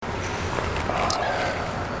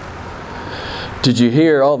Did you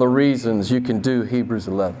hear all the reasons you can do Hebrews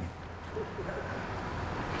 11?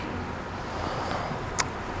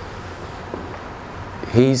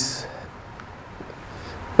 He's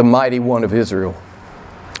the mighty one of Israel,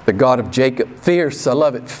 the God of Jacob, fierce, I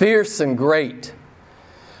love it, fierce and great,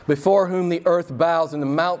 before whom the earth bows and the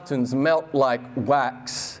mountains melt like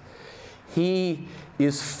wax. He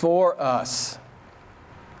is for us.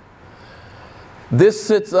 This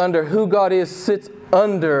sits under, who God is sits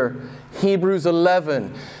under Hebrews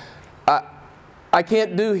 11. I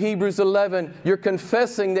can't do Hebrews 11. You're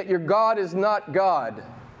confessing that your God is not God.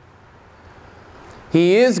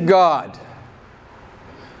 He is God.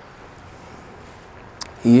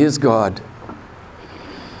 He is God.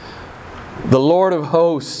 The Lord of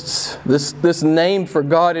hosts. This name for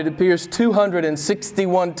God, it appears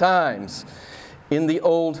 261 times in the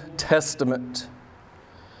Old Testament.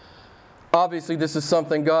 Obviously, this is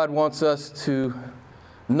something God wants us to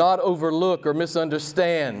not overlook or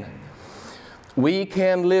misunderstand. We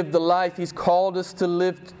can live the life He's called us to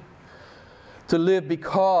live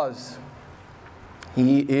because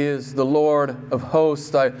He is the Lord of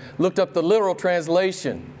hosts. I looked up the literal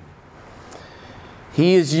translation.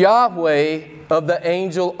 He is Yahweh of the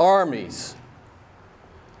angel armies.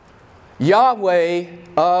 Yahweh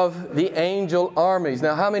of the angel armies.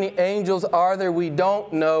 Now, how many angels are there? We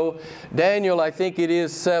don't know. Daniel, I think it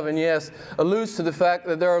is 7, yes, alludes to the fact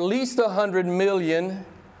that there are at least 100 million.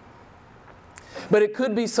 But it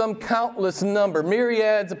could be some countless number,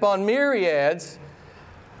 myriads upon myriads.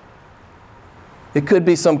 It could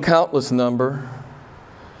be some countless number.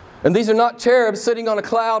 And these are not cherubs sitting on a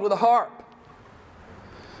cloud with a harp.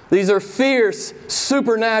 These are fierce,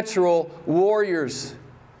 supernatural warriors.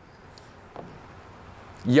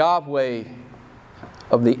 Yahweh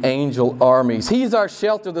of the angel armies. He's our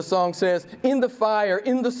shelter, the song says. In the fire,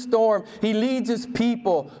 in the storm, He leads His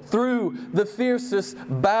people through the fiercest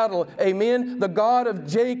battle. Amen. The God of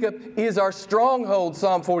Jacob is our stronghold,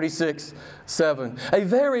 Psalm 46:7. A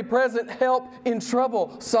very present help in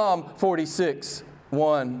trouble, Psalm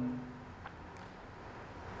 46:1.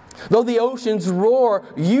 Though the oceans roar,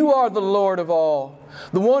 You are the Lord of all,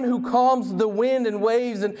 the one who calms the wind and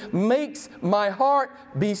waves and makes my heart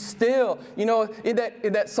be still. You know, in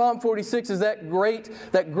that Psalm 46 is that great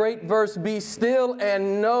verse, be still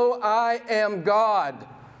and know I am God.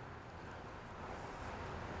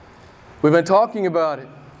 We've been talking about it.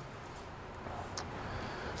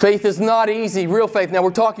 Faith is not easy, real faith. Now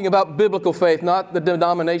we're talking about biblical faith, not the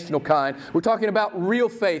denominational kind. We're talking about real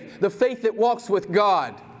faith, the faith that walks with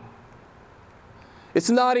God. It's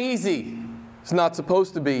not easy. It's not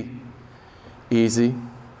supposed to be easy.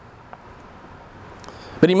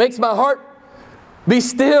 But He makes my heart be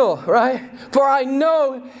still, right? For I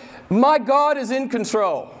know my God is in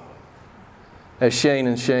control. As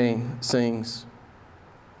Shane sings.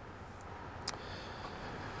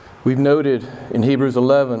 We've noted in Hebrews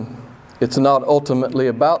 11, it's not ultimately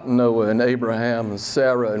about Noah and Abraham and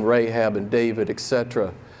Sarah and Rahab and David,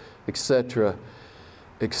 etc., etc.,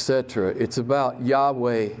 etc. It's about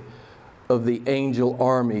Yahweh of the angel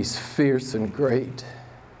armies, fierce and great.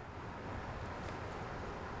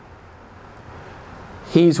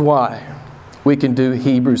 He's why we can do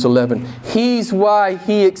Hebrews 11. He's why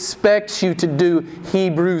He expects you to do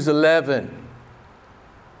Hebrews 11.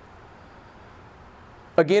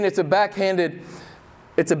 Again, it's a backhanded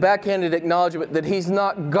acknowledgement that He's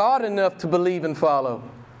not God enough to believe and follow.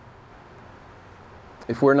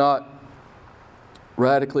 If we're not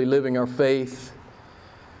radically living our faith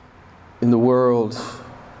in the world,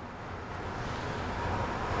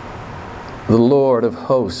 the Lord of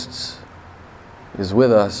hosts is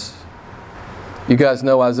with us. You guys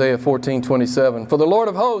know Isaiah 14:27. For the Lord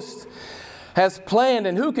of hosts has planned,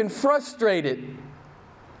 and who can frustrate it?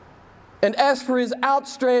 And as for His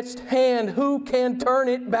outstretched hand, who can turn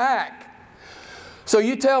it back? So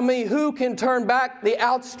you tell me, who can turn back the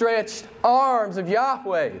outstretched arms of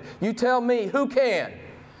Yahweh? You tell me, who can?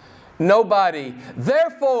 Nobody.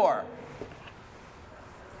 Therefore,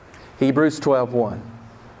 Hebrews 12:1.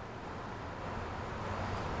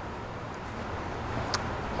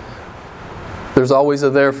 There's always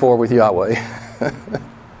a therefore with Yahweh.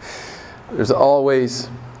 There's always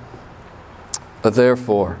a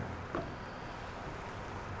therefore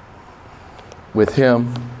with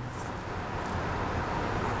Him.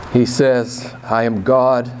 He says, I am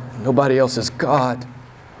God. Nobody else is God.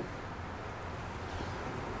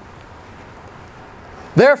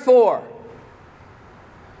 Therefore,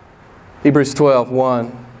 Hebrews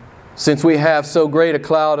 12:1, since we have so great a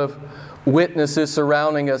cloud of witnesses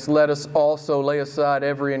surrounding us, let us also lay aside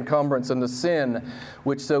every encumbrance and the sin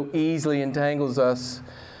which so easily entangles us,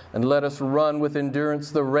 And let us run with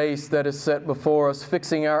endurance the race that is set before us,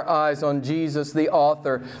 fixing our eyes on Jesus, the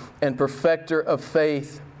author and perfecter of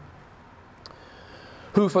faith,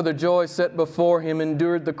 who for the joy set before him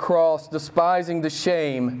endured the cross, despising the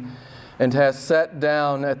shame, and has sat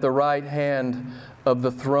down at the right hand of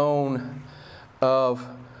the throne of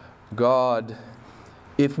God.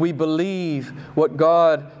 If we believe what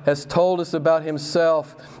God has told us about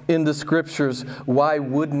Himself in the Scriptures, why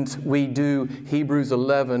wouldn't we do Hebrews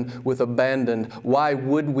 11 with abandon? Why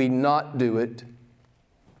would we not do it?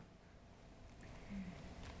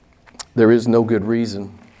 There is no good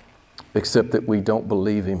reason except that we don't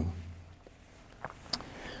believe Him.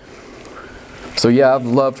 So yeah, I've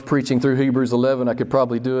loved preaching through Hebrews 11. I could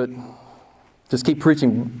probably do it. Just keep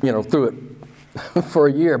preaching, through it for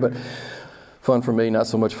a year, but fun for me, not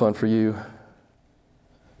so much fun for you.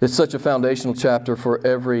 It's such a foundational chapter for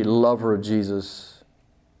every lover of Jesus.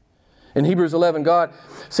 In Hebrews 11, God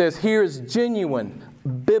says, here is genuine,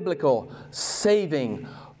 biblical, saving,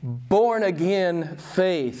 born-again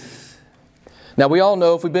faith. Now, we all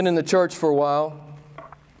know if we've been in the church for a while,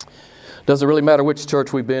 doesn't really matter which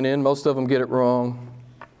church we've been in, most of them get it wrong.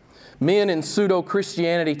 Men in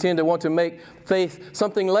pseudo-Christianity tend to want to make faith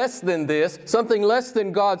something less than this, something less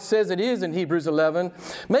than God says it is in Hebrews 11,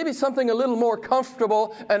 maybe something a little more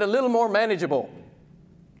comfortable and a little more manageable.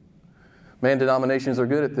 Man, denominations are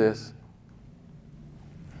good at this.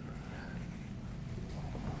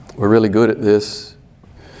 We're really good at this.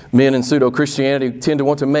 Men in pseudo-Christianity tend to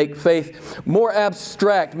want to make faith more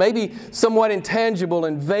abstract, maybe somewhat intangible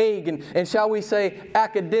and vague and shall we say,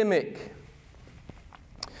 academic.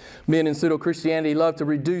 Men in pseudo-Christianity love to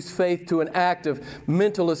reduce faith to an act of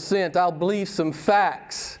mental assent. I'll believe some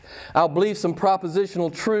facts. I'll believe some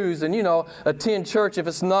propositional truths and, attend church if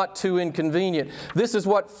it's not too inconvenient. This is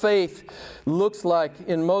what faith looks like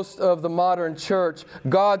in most of the modern church.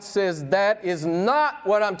 God says that is not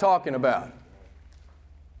what I'm talking about.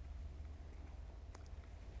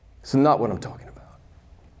 It's not what I'm talking about.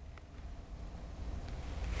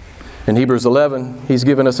 In Hebrews 11, He's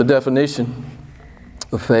given us a definition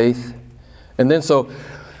of faith. And then so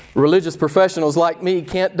religious professionals like me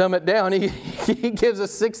can't dumb it down. He gives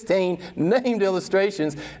us 16 named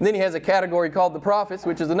illustrations. And then He has a category called the prophets,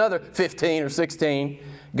 which is another 15 or 16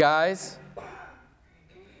 guys.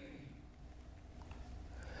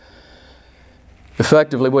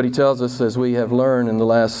 Effectively, what He tells us, as we have learned in the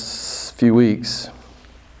last few weeks,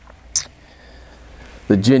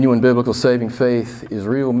 the genuine biblical saving faith is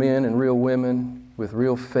real men and real women with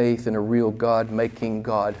real faith in a real God, making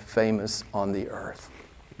God famous on the earth.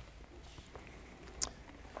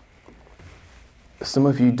 Some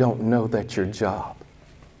of you don't know that's your job.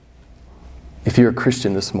 If you're a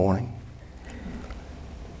Christian this morning,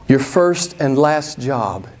 your first and last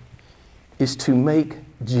job is to make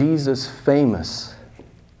Jesus famous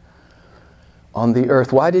on the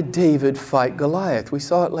earth. Why did David fight Goliath? We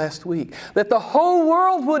saw it last week. That the whole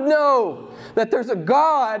world would know that there's a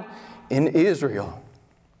God in Israel.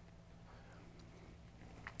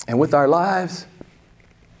 And with our lives,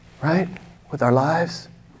 right? With our lives,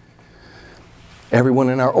 everyone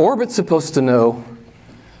in our orbit's supposed to know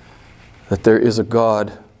that there is a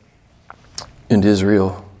God in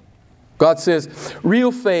Israel. God says,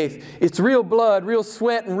 real faith, it's real blood, real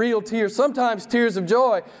sweat, and real tears. Sometimes tears of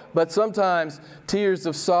joy, but sometimes tears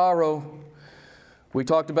of sorrow. We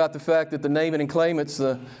talked about the fact that the name it and claim it's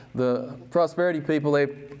the prosperity people, they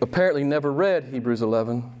apparently never read Hebrews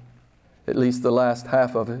 11, at least the last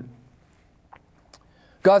half of it.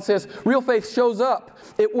 God says real faith shows up.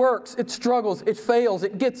 It works. It struggles. It fails.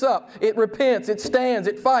 It gets up. It repents. It stands.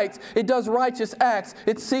 It fights. It does righteous acts.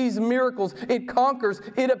 It sees miracles. It conquers.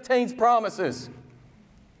 It obtains promises.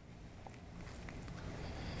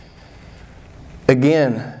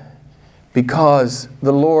 Again, because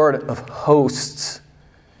the Lord of hosts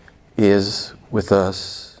is with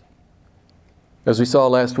us. As we saw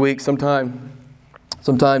last week, sometimes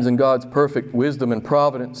in God's perfect wisdom and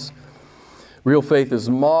providence, real faith is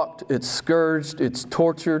mocked, it's scourged, it's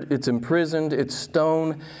tortured, it's imprisoned, it's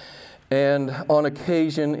stoned, and on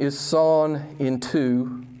occasion is sawn in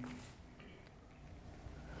two.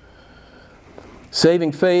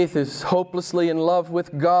 Saving faith is hopelessly in love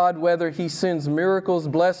with God, whether He sends miracles,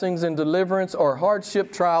 blessings, and deliverance, or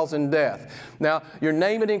hardship, trials, and death. Now, your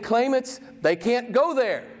name it and claim it's, they can't go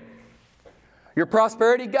there. Your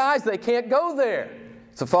prosperity guys, they can't go there.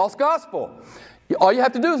 It's a false gospel. All you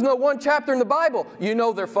have to do is know one chapter in the Bible. You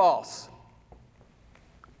know they're false.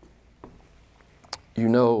 You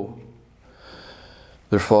know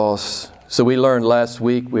they're false. So we learned last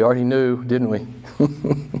week, we already knew, didn't we?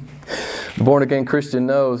 The born-again Christian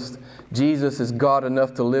knows Jesus is God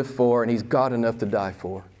enough to live for, and He's God enough to die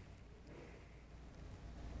for.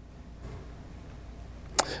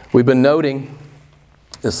 We've been noting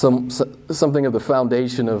something of the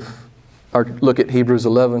foundation of our look at Hebrews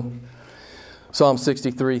 11. Psalm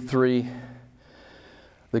 63:3,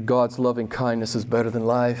 that God's loving kindness is better than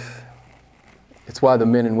life. It's why the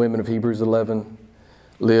men and women of Hebrews 11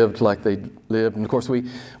 lived like they lived. And of course, we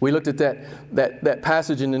looked at that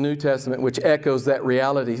passage in the New Testament which echoes that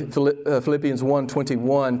reality. Philippians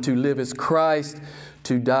 1:21, to live is Christ,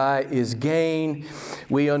 to die is gain.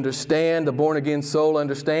 We understand, the born-again soul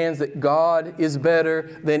understands that God is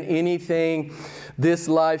better than anything this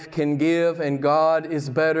life can give, and God is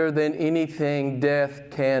better than anything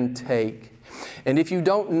death can take. And if you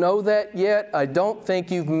don't know that yet, I don't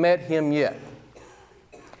think you've met Him yet.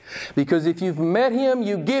 Because if you've met Him,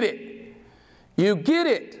 you get it. You get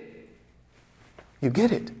it. You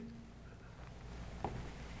get it.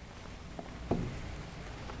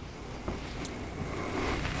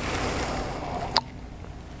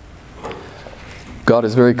 God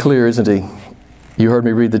is very clear, isn't He? You heard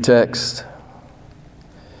me read the text.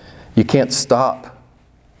 You can't stop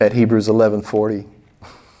at Hebrews 11:40.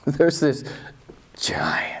 There's this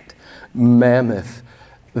giant, mammoth,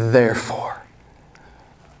 therefore,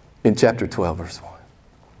 in chapter 12, verse 1.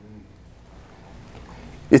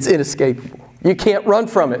 It's inescapable. You can't run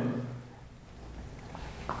from it.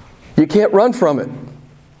 You can't run from it.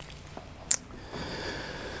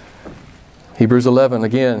 Hebrews 11,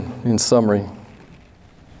 again, in summary.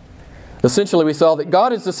 Essentially, we saw that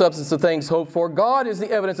God is the substance of things hoped for. God is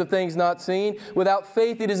the evidence of things not seen. Without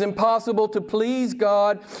faith, it is impossible to please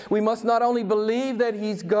God. We must not only believe that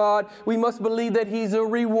He's God, we must believe that He's a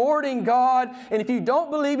rewarding God. And if you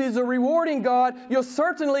don't believe He's a rewarding God, you'll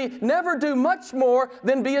certainly never do much more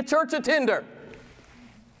than be a church attender.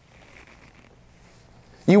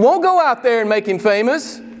 You won't go out there and make Him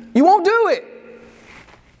famous. You won't do it.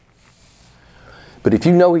 But if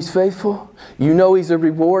you know He's faithful, you know He's a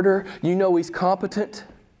rewarder, you know He's competent,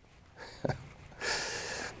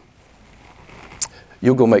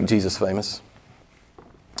 you'll go make Jesus famous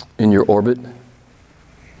in your orbit.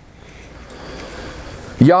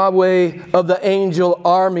 Yahweh of the angel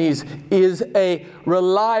armies is a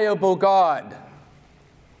reliable God.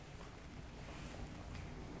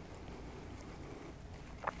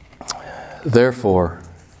 Therefore,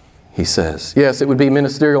 He says, yes, it would be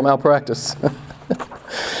ministerial malpractice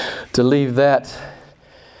to leave that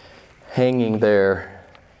hanging there.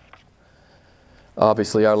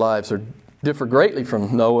 Obviously, our lives differ greatly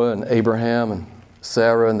from Noah and Abraham and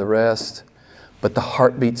Sarah and the rest, but the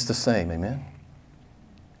heartbeat's the same, amen?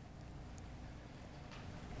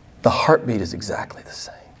 The heartbeat is exactly the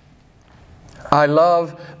same. I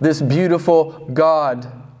love this beautiful God,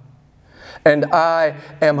 and I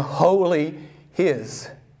am wholly His.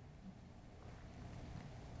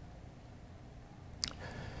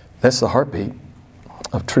 That's the heartbeat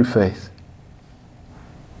of true faith.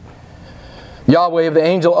 Yahweh of the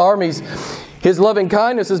angel armies, His loving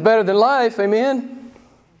kindness is better than life. Amen?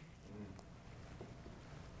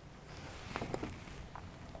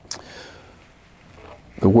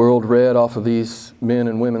 The world read off of these men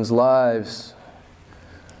and women's lives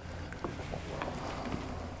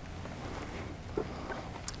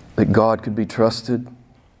that God could be trusted.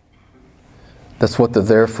 That's what the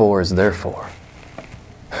therefore is there for.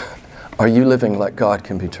 Are you living like God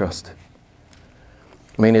can be trusted?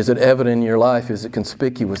 I mean, is it evident in your life? Is it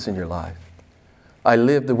conspicuous in your life? I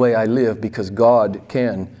live the way I live because God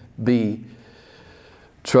can be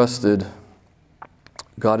trusted.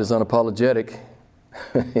 God is unapologetic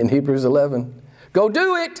in Hebrews 11. Go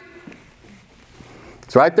do it!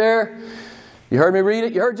 It's right there. You heard me read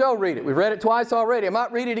it. You heard Joe read it. We've read it twice already. I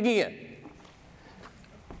might read it again.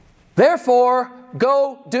 Therefore,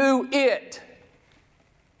 go do it.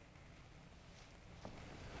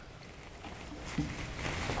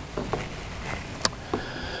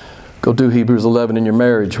 Go do Hebrews 11 in your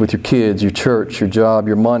marriage, with your kids, your church, your job,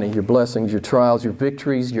 your money, your blessings, your trials, your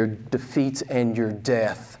victories, your defeats, and your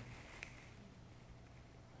death.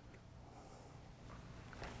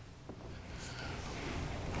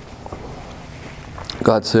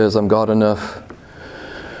 God says, I'm God enough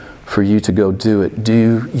for you to go do it.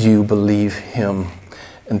 Do you believe Him?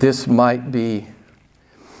 And this might be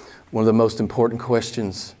one of the most important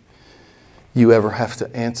questions you ever have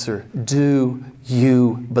to answer. Do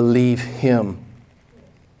you believe Him?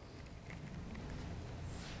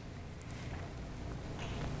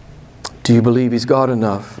 Do you believe He's God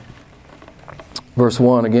enough? Verse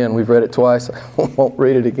 1, again, we've read it twice. I won't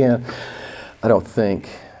read it again, I don't think.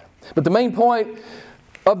 But the main point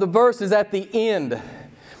of the verse is at the end.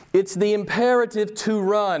 It's the imperative to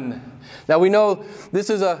run. Now we know this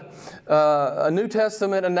is a New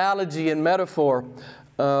Testament analogy and metaphor.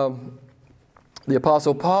 The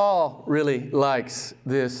Apostle Paul really likes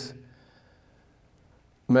this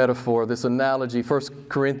metaphor, this analogy. 1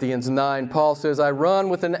 Corinthians 9, Paul says, I run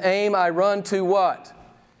with an aim. I run to what?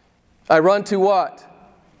 I run to what?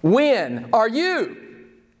 Win. Are you?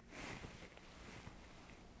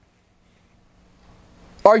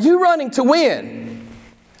 Are you running to win?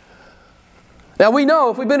 Now we know,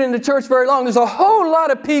 if we've been in the church very long, there's a whole lot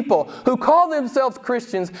of people who call themselves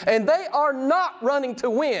Christians and they are not running to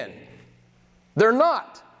win. They're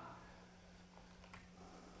not.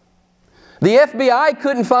 The FBI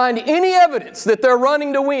couldn't find any evidence that they're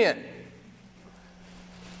running to win.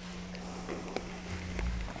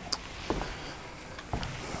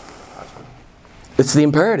 It's the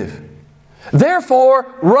imperative.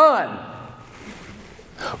 Therefore, run.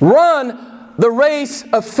 Run the race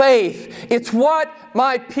of faith. It's what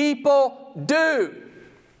my people do.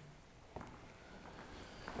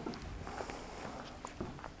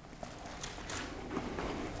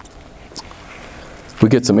 We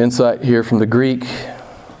get some insight here from the Greek.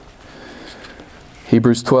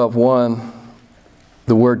 Hebrews 12:1,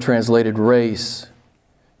 the word translated race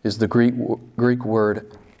is the Greek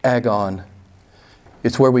word agon.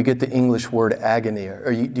 It's where we get the English word agony.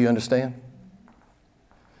 Do you understand?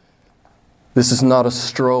 This is not a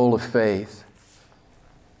stroll of faith.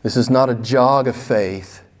 This is not a jog of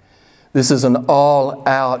faith. This is an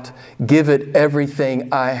all-out, give it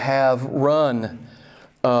everything I have run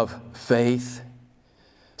of faith.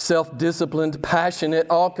 Self-disciplined, passionate,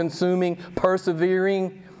 all-consuming,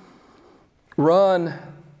 persevering run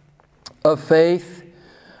of faith.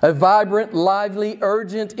 A vibrant, lively,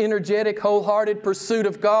 urgent, energetic, wholehearted pursuit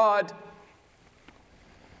of God.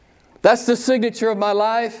 That's the signature of my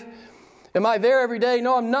life. Am I there every day?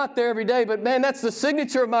 No, I'm not there every day, but man, that's the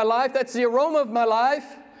signature of my life. That's the aroma of my life.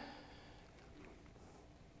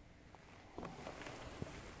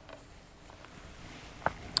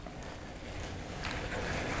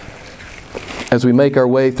 As we make our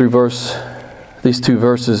way through these two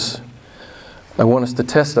verses, I want us to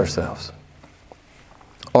test ourselves.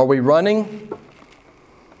 Are we running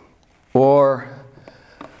or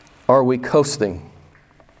are we coasting?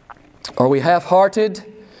 Are we half-hearted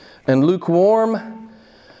and lukewarm,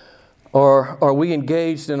 or are we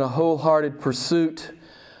engaged in a wholehearted pursuit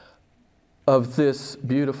of this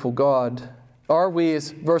beautiful God? Are we,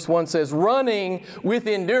 as verse 1 says, running with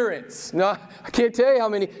endurance? Now, I can't tell you how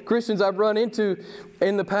many Christians I've run into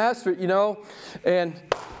in the past, and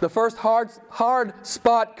the first hard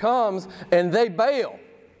spot comes and they bail.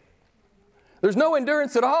 There's no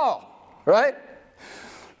endurance at all, right?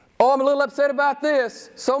 Oh, I'm a little upset about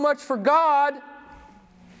this. So much for God.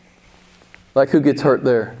 Like, who gets hurt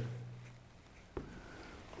there?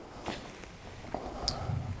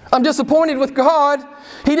 I'm disappointed with God.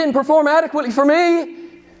 He didn't perform adequately for me.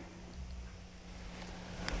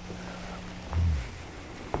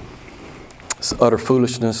 It's utter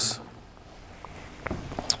foolishness.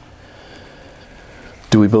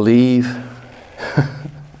 Do we believe,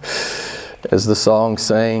 as the song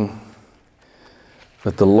sang,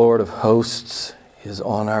 that the Lord of hosts is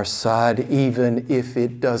on our side, even if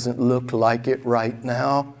it doesn't look like it right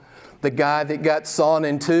now? The guy that got sawn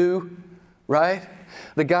in two, right?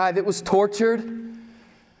 The guy that was tortured.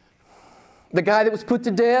 The guy that was put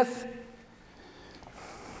to death.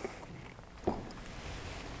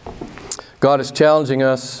 God is challenging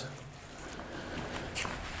us.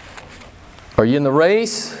 Are you in the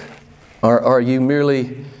race, or are you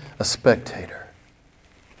merely a spectator?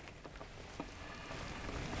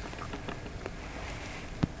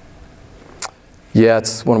 Yeah,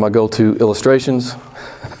 it's one of my go-to illustrations.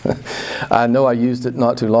 I know I used it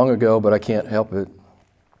not too long ago, but I can't help it.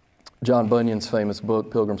 John Bunyan's famous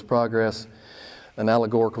book, Pilgrim's Progress, an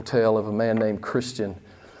allegorical tale of a man named Christian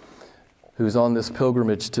who's on this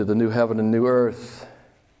pilgrimage to the new heaven and new earth.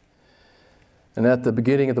 And at the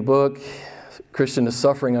beginning of the book, Christian is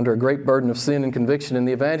suffering under a great burden of sin and conviction, and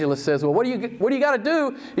the evangelist says, well, what do you got to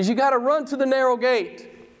do is you got to run to the narrow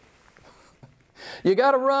gate. You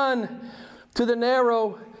got to run to the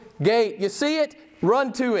narrow gate. You see it?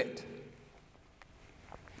 Run to it.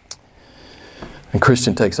 And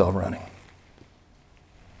Christian takes off running.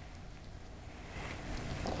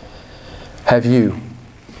 Have you?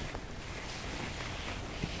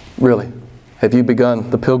 Really? Have you begun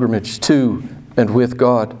the pilgrimage to and with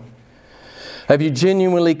God? Have you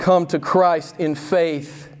genuinely come to Christ in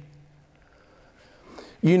faith?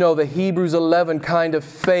 You know, the Hebrews 11 kind of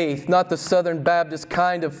faith, not the Southern Baptist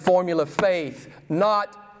kind of formula faith.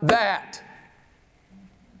 Not that.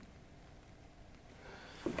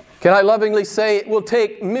 Can I lovingly say it will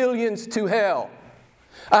take millions to hell?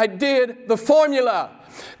 I did the formula.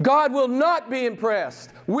 God will not be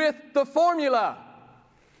impressed with the formula.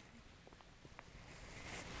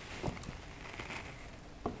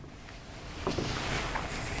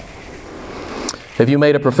 Have you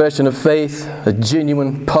made a profession of faith, a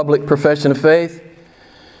genuine public profession of faith?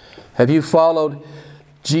 Have you followed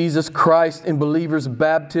Jesus Christ in believer's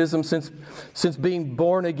baptism since being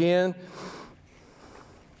born again?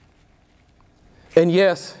 And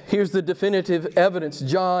yes, here's the definitive evidence.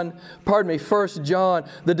 1 John,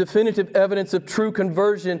 the definitive evidence of true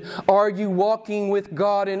conversion. Are you walking with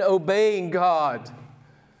God and obeying God?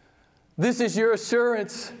 This is your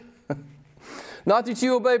assurance. Not that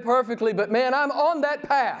you obey perfectly, but man, I'm on that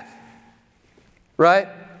path. Right?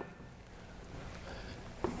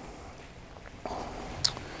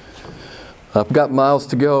 I've got miles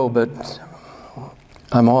to go, but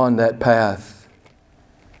I'm on that path.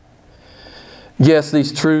 Yes,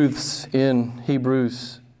 these truths in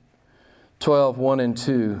Hebrews 12, 1 and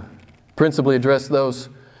 2 principally address those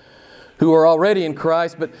who are already in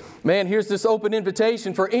Christ. But man, here's this open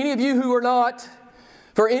invitation for any of you who are not.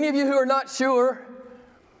 For any of you who are not sure,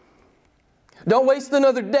 don't waste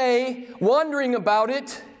another day wondering about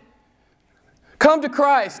it. Come to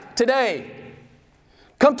Christ today.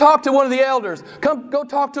 Come talk to one of the elders. Go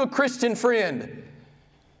talk to a Christian friend.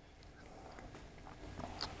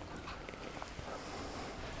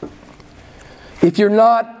 If you're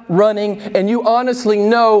not running and you honestly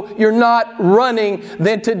know you're not running,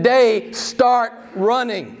 then today start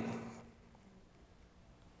running.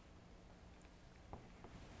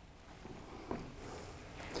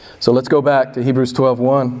 So let's go back to Hebrews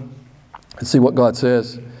 12:1 and see what God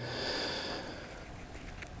says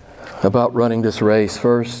about running this race.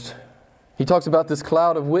 First, He talks about this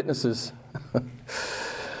cloud of witnesses.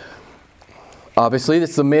 Obviously,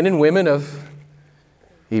 it's the men and women of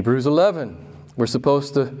Hebrews 11. We're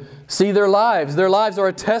supposed to see their lives. Their lives are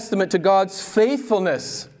a testament to God's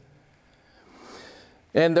faithfulness.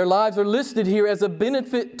 And their lives are listed here as a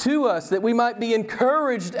benefit to us, that we might be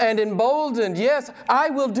encouraged and emboldened. Yes, I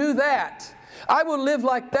will do that. I will live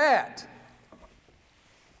like that.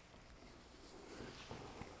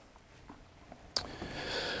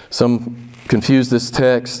 Some confuse this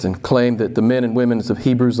text and claim that the men and women of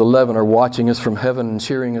Hebrews 11 are watching us from heaven and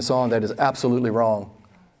cheering us on. That is absolutely wrong.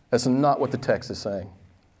 That's not what the text is saying.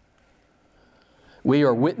 We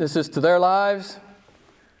are witnesses to their lives.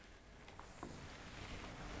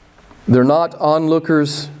 They're not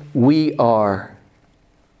onlookers. We are.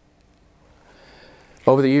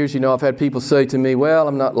 Over the years, I've had people say to me, well,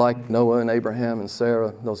 I'm not like Noah and Abraham and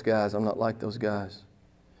Sarah, those guys. I'm not like those guys.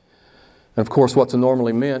 And of course, what's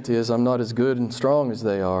normally meant is I'm not as good and strong as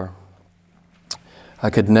they are. I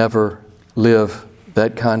could never live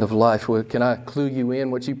that kind of life. Well, can I clue you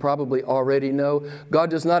in what you probably already know? God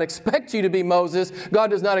does not expect you to be Moses.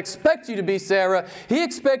 God does not expect you to be Sarah. He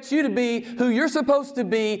expects you to be who you're supposed to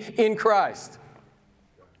be in Christ.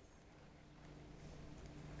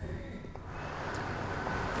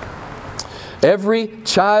 Every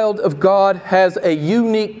child of God has a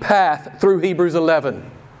unique path through Hebrews 11.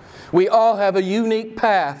 We all have a unique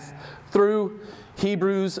path through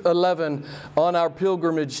Hebrews 11 on our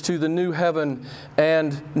pilgrimage to the new heaven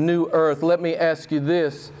and new earth. Let me ask you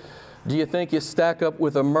this. Do you think you stack up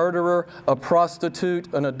with a murderer, a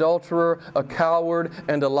prostitute, an adulterer, a coward,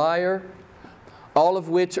 and a liar? All of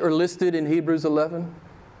which are listed in Hebrews 11?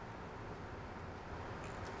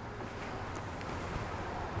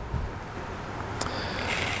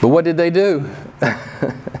 But what did they do?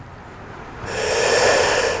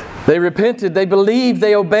 They repented, they believed,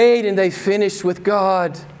 they obeyed, and they finished with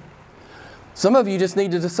God. Some of you just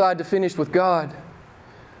need to decide to finish with God.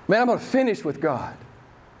 Man, I'm going to finish with God.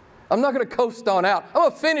 I'm not going to coast on out. I'm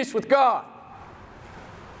going to finish with God.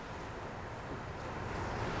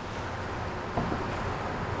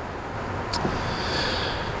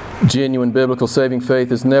 Genuine biblical saving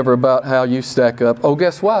faith is never about how you stack up. Oh,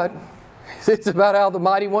 guess what? It's about how the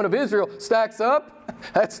mighty one of Israel stacks up.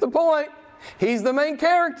 That's the point. He's the main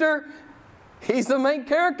character. He's the main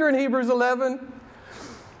character in Hebrews 11.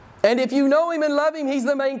 And if you know Him and love Him, He's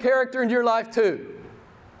the main character in your life too.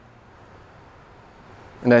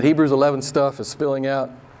 And that Hebrews 11 stuff is spilling out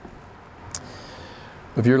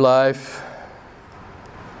of your life.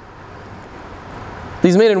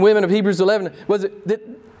 These men and women of Hebrews 11,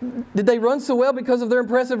 did they run so well because of their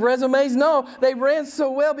impressive resumes? No, they ran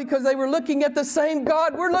so well because they were looking at the same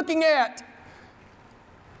God we're looking at.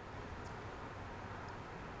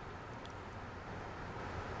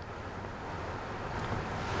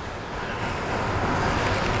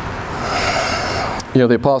 You know,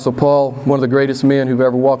 the Apostle Paul, one of the greatest men who've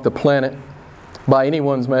ever walked the planet by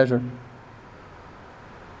anyone's measure.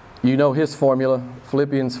 You know his formula,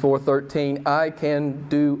 Philippians 4:13, I can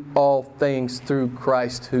do all things through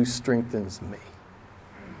Christ who strengthens me.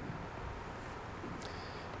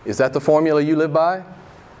 Is that the formula you live by?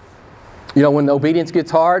 You know, when obedience gets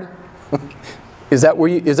hard, is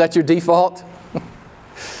that your default?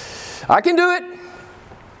 I can do it.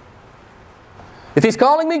 If He's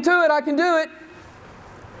calling me to it, I can do it.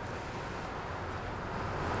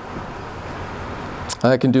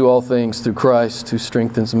 I can do all things through Christ who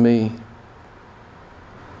strengthens me.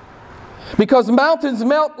 Because mountains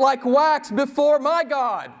melt like wax before my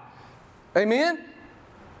God. Amen?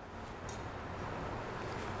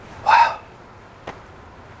 Wow.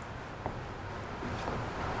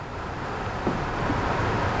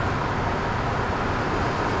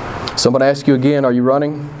 Someone ask you again, are you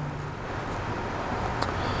running?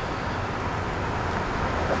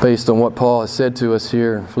 Based on what Paul has said to us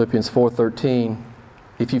here in Philippians 4:13.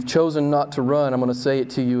 If you've chosen not to run, I'm going to say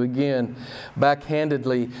it to you again.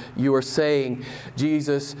 Backhandedly, you are saying,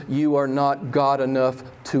 Jesus, you are not God enough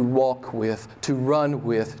to walk with, to run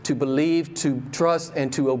with, to believe, to trust,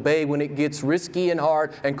 and to obey when it gets risky and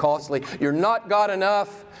hard and costly. You're not God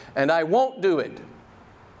enough, and I won't do it.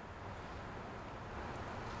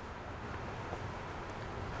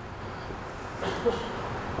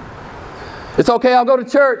 It's okay, I'll go to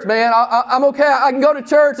church, man. I'm okay, I can go to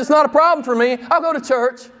church. It's not a problem for me. I'll go to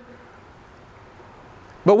church.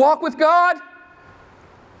 But walk with God?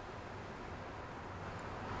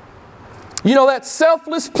 You know, that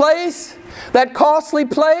selfless place, that costly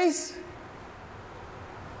place?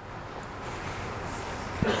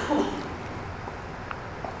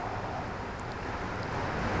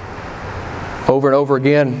 Over and over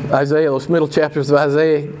again, Isaiah, those middle chapters of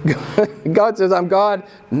Isaiah, God says, I'm God.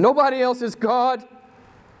 Nobody else is God.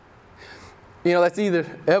 You know, that's either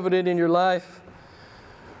evident in your life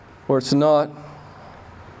or it's not.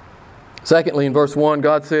 Secondly, in verse 1,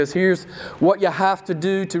 God says, here's what you have to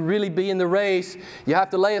do to really be in the race. You have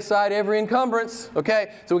to lay aside every encumbrance.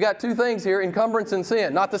 Okay, so we got two things here, encumbrance and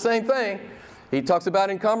sin. Not the same thing. He talks about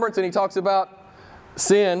encumbrance and he talks about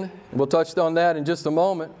sin. We'll touch on that in just a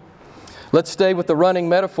moment. Let's stay with the running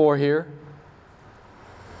metaphor here.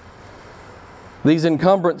 These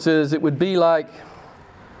encumbrances, it would be like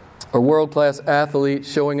a world-class athlete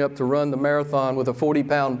showing up to run the marathon with a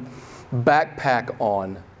 40-pound backpack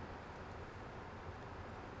on.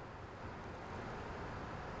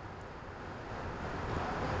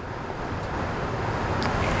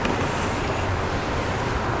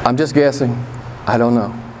 I'm just guessing. I don't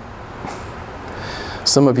know.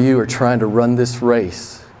 Some of you are trying to run this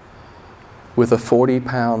race with a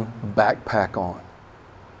 40-pound backpack on.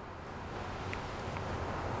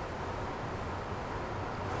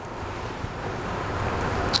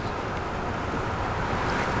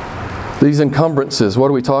 These encumbrances, what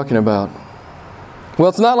are we talking about? Well,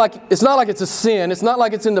 it's not like it's a sin. It's not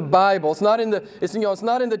like it's in the Bible. It's not in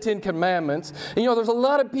the Ten Commandments. And, there's a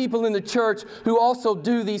lot of people in the church who also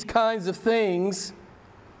do these kinds of things.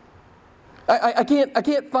 I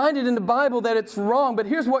can't find it in the Bible that it's wrong, but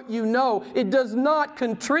here's what you know. It does not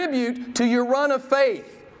contribute to your run of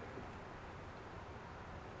faith.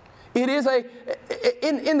 It is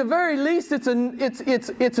in the very least,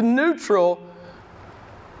 it's neutral,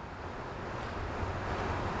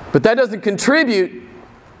 but that doesn't contribute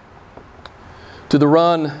to the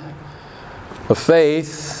run of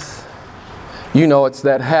faith. It's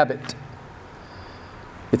that habit.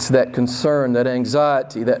 It's that concern, that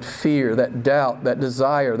anxiety, that fear, that doubt, that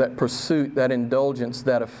desire, that pursuit, that indulgence,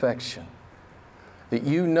 that affection. That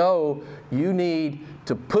you need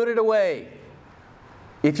to put it away.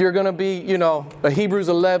 If you're going to be, a Hebrews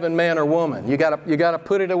 11 man or woman, you got to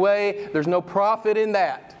put it away. There's no profit in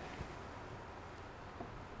that.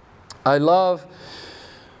 I love,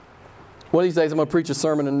 one of these days I'm going to preach a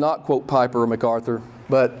sermon and not quote Piper or MacArthur,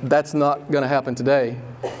 but that's not going to happen today.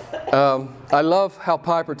 I love how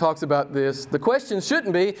Piper talks about this. The question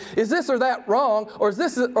shouldn't be, is this or that wrong, or is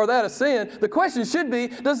this or that a sin? The question should be,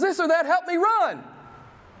 does this or that help me run?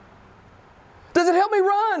 Does it help me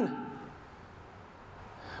run?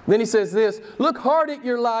 Then he says this, look hard at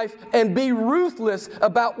your life and be ruthless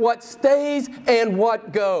about what stays and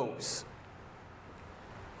what goes.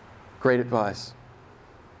 Great advice.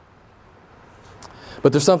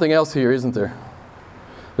 But there's something else here, isn't there?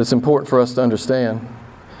 That's important for us to understand.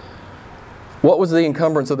 What was the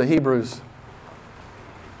encumbrance of the Hebrews?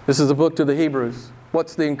 This is a book to the Hebrews.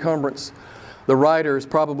 What's the encumbrance? The writer is is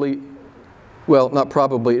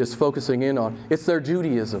focusing in on. It's their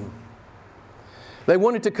Judaism. They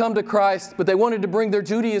wanted to come to Christ, but they wanted to bring their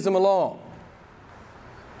Judaism along.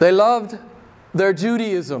 They loved their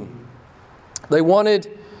Judaism. They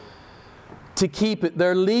wanted to keep it,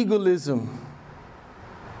 their legalism.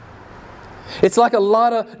 It's like a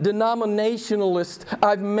lot of denominationalists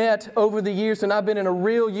I've met over the years, and I've been in a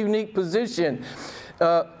real unique position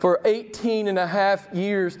for 18 and a half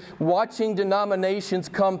years watching denominations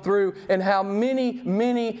come through and how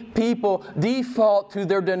many people default to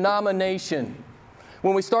their denomination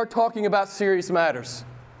when we start talking about serious matters.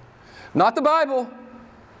 Not the Bible,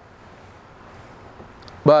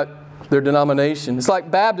 but their denomination. It's like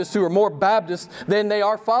Baptists who are more Baptist than they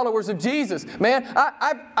are followers of Jesus. Man,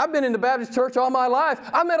 I've been in the Baptist church all my life.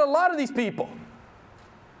 I met a lot of these people.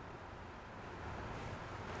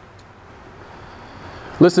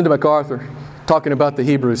 Listen to MacArthur talking about the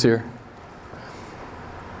Hebrews here.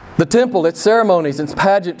 The temple, its ceremonies, its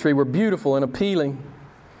pageantry were beautiful and appealing.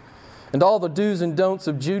 And all the do's and don'ts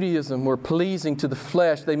of Judaism were pleasing to the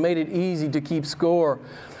flesh. They made it easy to keep score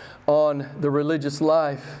on the religious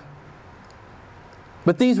life.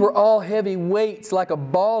 But these were all heavy weights like a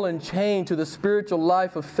ball and chain to the spiritual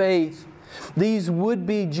life of faith. These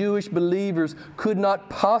would-be Jewish believers could not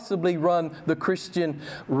possibly run the Christian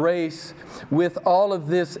race with all of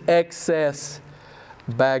this excess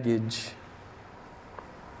baggage.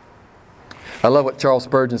 I love what Charles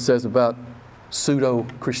Spurgeon says about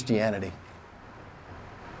pseudo-Christianity.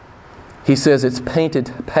 He says it's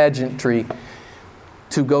painted pageantry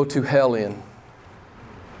to go to hell in.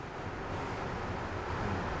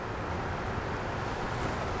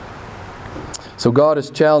 So God is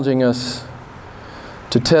challenging us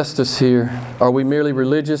to test us here. Are we merely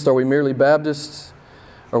religious? Are we merely Baptists?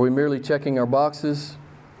 Are we merely checking our boxes?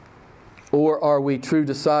 Or are we true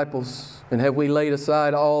disciples? And have we laid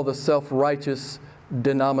aside all the self-righteous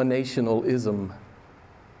denominationalism?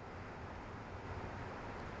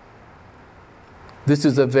 This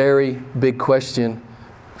is a very big question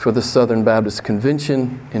for the Southern Baptist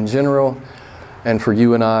Convention in general, and for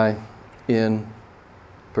you and I in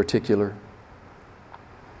particular.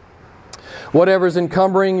 Whatever's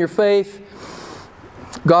encumbering your faith,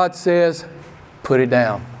 God says, put it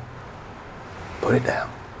down. Put it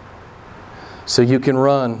down. So you can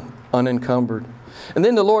run unencumbered. And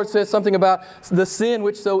then the Lord says something about the sin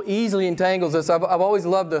which so easily entangles us. I've always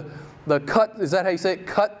loved the cut. Is that how you say it?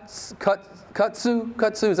 Kudzu?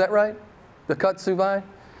 Kudzu, is that right? The kudzu vine?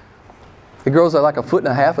 It grows like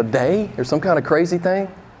 1.5 feet a day or some kind of crazy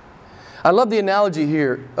thing. I love the analogy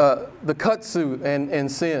here. The kudzu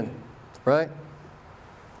and sin. Right?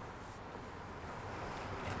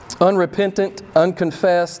 Unrepentant,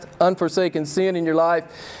 unconfessed, unforsaken sin in your life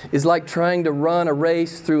is like trying to run a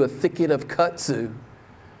race through a thicket of kudzu.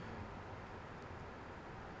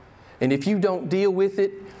 And if you don't deal with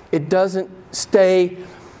it, it doesn't stay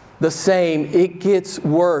the same. It gets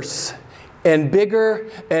worse and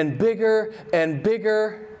bigger and bigger and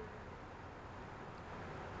bigger.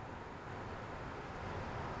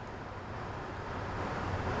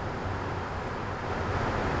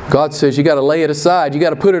 God says you got to lay it aside. You got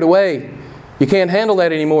to put it away. You can't handle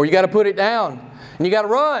that anymore. You got to put it down. And you got to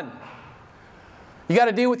run. You got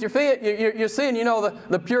to deal with your sin. You know,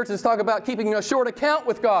 the Puritans talk about keeping a short account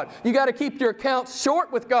with God. You got to keep your accounts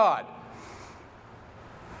short with God.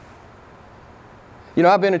 You know,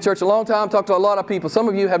 I've been in church a long time, talked to a lot of people. Some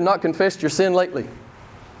of you have not confessed your sin lately.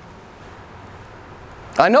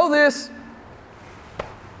 I know this.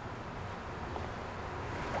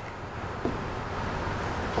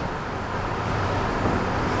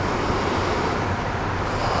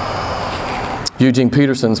 Eugene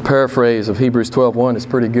Peterson's paraphrase of Hebrews 12:1 is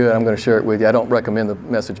pretty good. I'm going to share it with you. I don't recommend the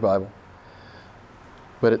Message Bible,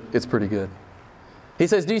 but it's pretty good. He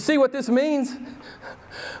says, do you see what this means?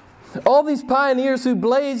 All these pioneers who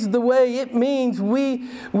blazed the way, it means we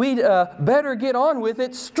better get on with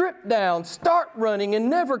it, strip down, start running, and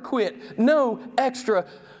never quit. No extra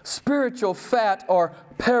spiritual fat or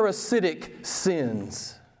parasitic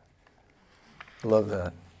sins. Love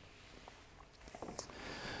that.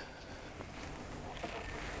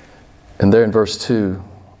 And there in verse 2,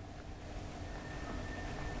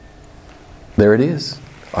 there it is.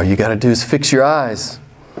 All you got to do is fix your eyes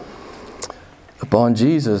upon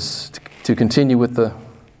Jesus. To continue with the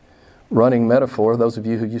running metaphor, those of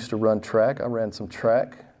you who used to run track, I ran some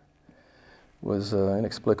track. It was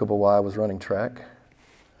inexplicable why I was running track.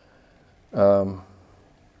 The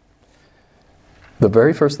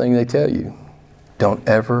very first thing they tell you, don't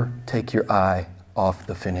ever take your eye off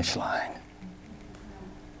the finish line.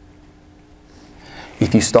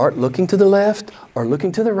 If you start looking to the left or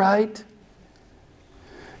looking to the right,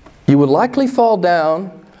 you will likely fall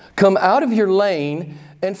down, come out of your lane,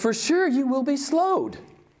 and for sure you will be slowed.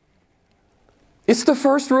 It's the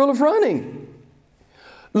first rule of running.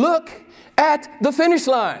 Look at the finish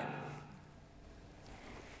line.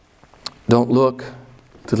 Don't look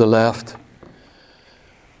to the left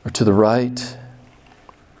or to the right.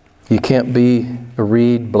 You can't be a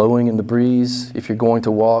reed blowing in the breeze if you're going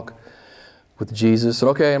to walk with Jesus.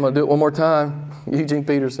 Okay, I'm going to do it one more time. Eugene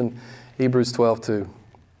Peterson, Hebrews 12:2.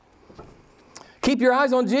 Keep your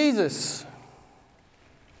eyes on Jesus.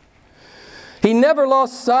 He never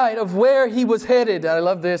lost sight of where he was headed. I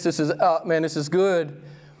love this. This is good.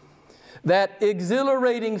 That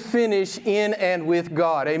exhilarating finish in and with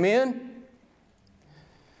God. Amen?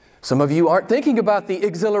 Some of you aren't thinking about the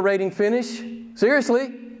exhilarating finish.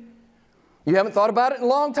 Seriously. You haven't thought about it in a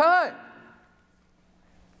long time.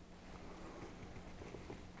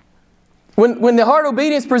 When the heart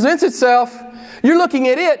obedience presents itself, you're looking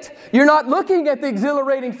at it. You're not looking at the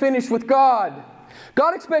exhilarating finish with God.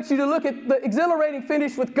 God expects you to look at the exhilarating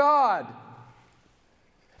finish with God.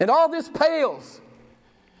 And all this pales.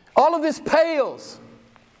 All of this pales.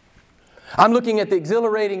 I'm looking at the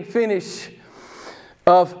exhilarating finish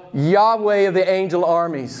of Yahweh of the angel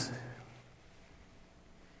armies.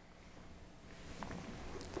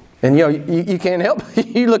 And you can't help,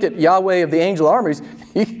 you look at Yahweh of the angel armies,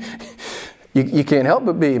 you can't help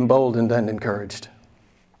but be emboldened and encouraged.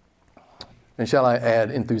 And shall I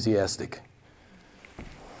add, enthusiastic.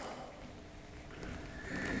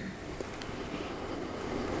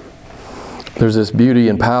 There's this beauty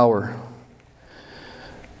and power,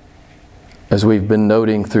 as we've been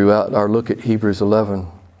noting throughout our look at Hebrews 11.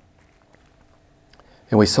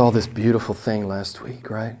 And we saw this beautiful thing last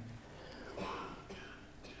week, right?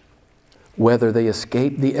 Whether they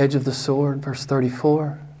escaped the edge of the sword, verse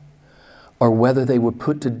 34, or whether they were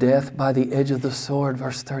put to death by the edge of the sword,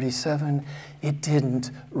 verse 37, it didn't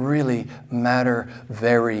really matter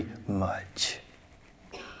very much.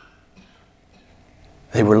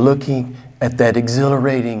 They were looking at that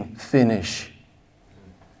exhilarating finish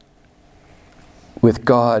with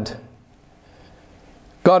God.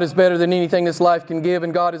 God is better than anything this life can give,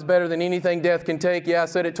 and God is better than anything death can take. Yeah, I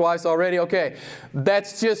said it twice already. Okay,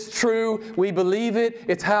 that's just true. We believe it.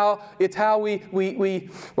 It's how we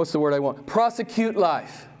what's the word I want? Prosecute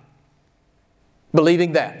life.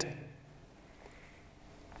 Believing that.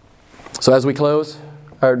 So as we close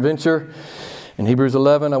our adventure in Hebrews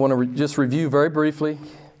 11, I want to just review very briefly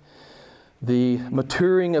the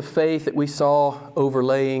maturing of faith that we saw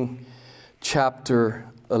overlaying chapter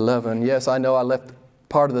 11. Yes, I know I left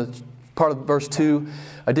part of verse 2.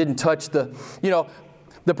 I didn't touch the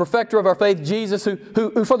perfecter of our faith, Jesus,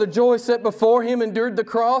 who for the joy set before Him endured the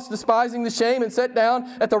cross, despising the shame, and sat down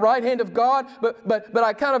at the right hand of God. But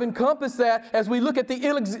I kind of encompass that as we look at the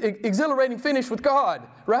exhilarating finish with God,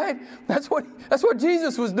 right? That's what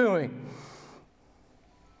Jesus was doing.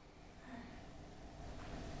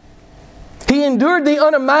 He endured the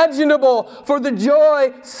unimaginable for the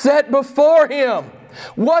joy set before Him.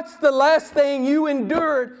 What's the last thing you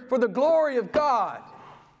endured for the glory of God?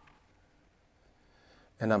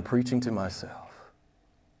 And I'm preaching to myself.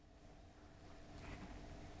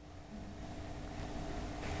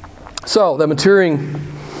 So, the maturing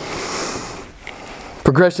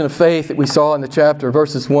progression of faith that we saw in the chapter,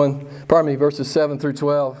 verses 7 through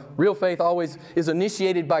 12. Real faith always is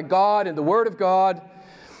initiated by God and the Word of God.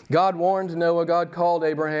 God warned Noah, God called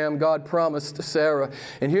Abraham, God promised Sarah.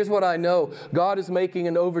 And here's what I know. God is making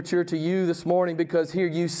an overture to you this morning because here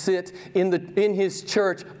you sit in His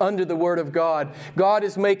church under the Word of God. God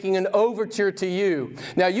is making an overture to you.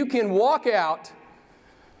 Now you can walk out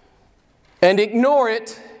and ignore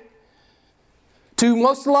it to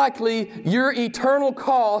most likely your eternal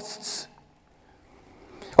costs,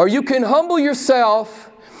 or you can humble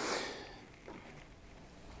yourself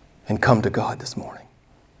and come to God this morning.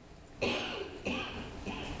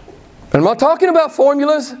 I'm not talking about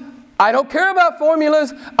formulas. I don't care about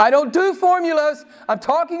formulas. I don't do formulas. I'm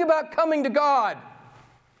talking about coming to God.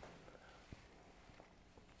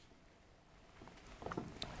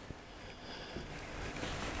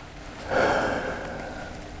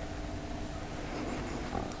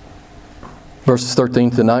 Verses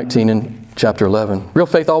 13 to 19 in chapter 11. Real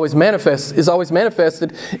faith is always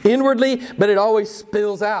manifested inwardly, but it always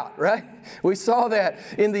spills out, right? We saw that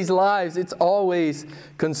in these lives. It's always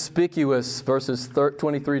conspicuous. Verses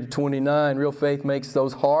 23 to 29. Real faith makes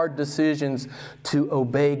those hard decisions to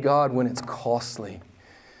obey God when it's costly.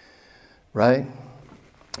 Right?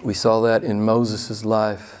 We saw that in Moses'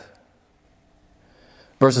 life.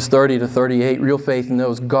 Verses 30 to 38. Real faith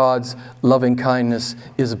knows God's loving kindness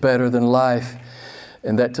is better than life,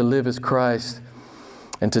 and that to live is Christ.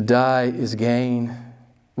 and to die is gain.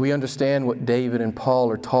 We understand what David and Paul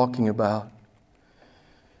are talking about.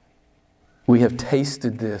 We have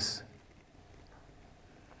tasted this.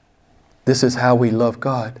 This is how we love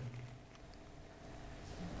God.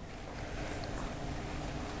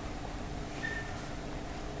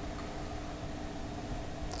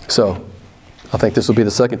 So, I think this will be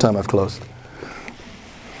the second time I've closed.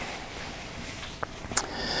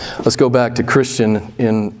 Let's go back to Christian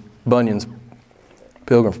in Bunyan's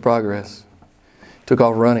Pilgrim's Progress. Took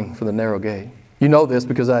off running for the narrow gate. You know this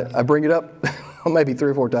because I bring it up maybe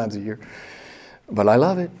 3 or 4 times a year. But I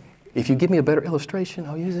love it. If you give me a better illustration,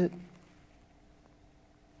 I'll use it.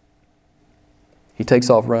 He takes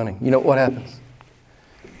off running. You know what happens?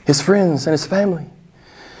 His friends and his family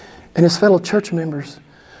and his fellow church members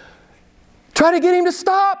try to get him to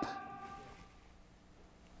stop.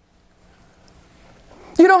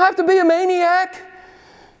 You don't have to be a maniac.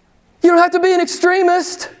 You don't have to be an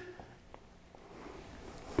extremist.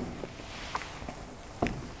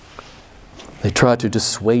 They try to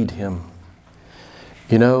dissuade him.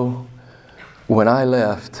 You know, when I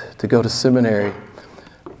left to go to seminary,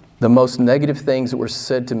 the most negative things that were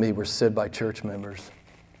said to me were said by church members.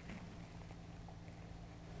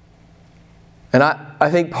 And I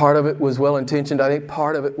think part of it was well-intentioned. I think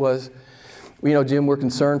part of it was, you know, Jim, we're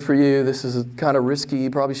concerned for you. This is kind of risky. You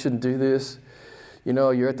probably shouldn't do this. You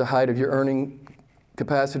know, you're at the height of your earning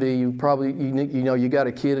capacity. You probably, you know, you got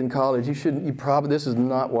a kid in college. This is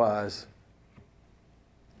not wise.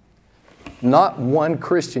 Not one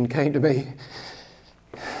Christian came to me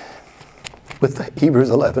with Hebrews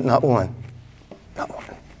 11. Not one. Not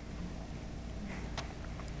one.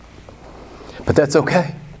 But that's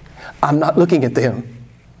okay. I'm not looking at them.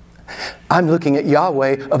 I'm looking at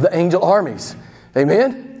Yahweh of the angel armies.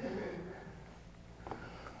 Amen?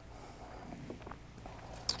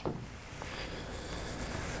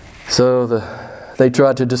 So they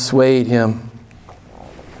tried to dissuade him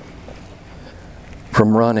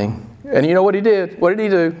from running. And you know what he did? What did he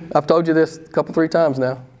do? I've told you this a couple, 3 times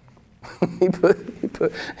now. He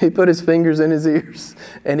put his fingers in his ears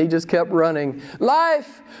and he just kept running.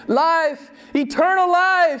 Life, life, eternal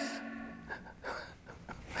life.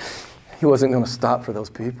 He wasn't going to stop for those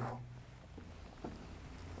people.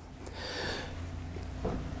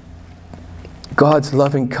 God's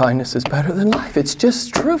loving kindness is better than life. It's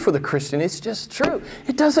just true for the Christian. It's just true.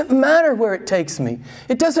 It doesn't matter where it takes me.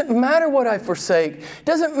 It doesn't matter what I forsake. It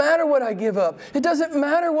doesn't matter what I give up. It doesn't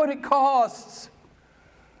matter what it costs.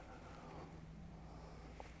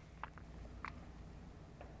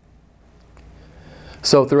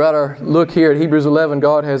 So throughout our look here at Hebrews 11,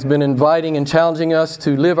 God has been inviting and challenging us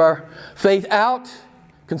to live our faith out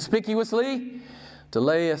conspicuously, to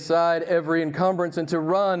lay aside every encumbrance and to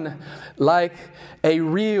run like a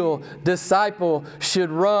real disciple should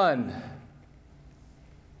run.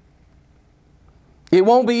 It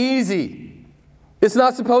won't be easy. It's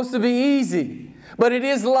not supposed to be easy, but it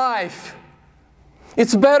is life.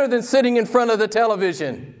 It's better than sitting in front of the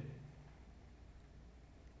television.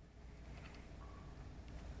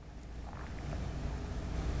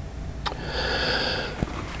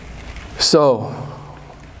 So,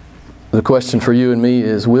 the question for you and me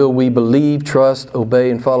is, will we believe, trust, obey,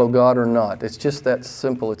 and follow God or not? It's just that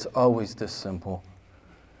simple. It's always this simple.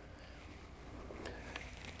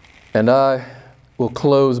 And I will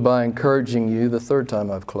close by encouraging you, the 3rd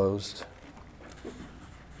time I've closed,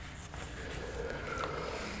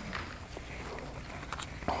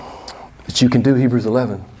 that you can do Hebrews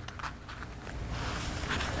 11.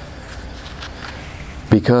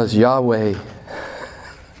 Because Yahweh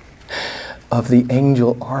of the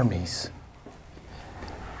angel armies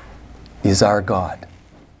is our God.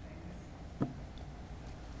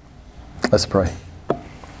 Let's pray.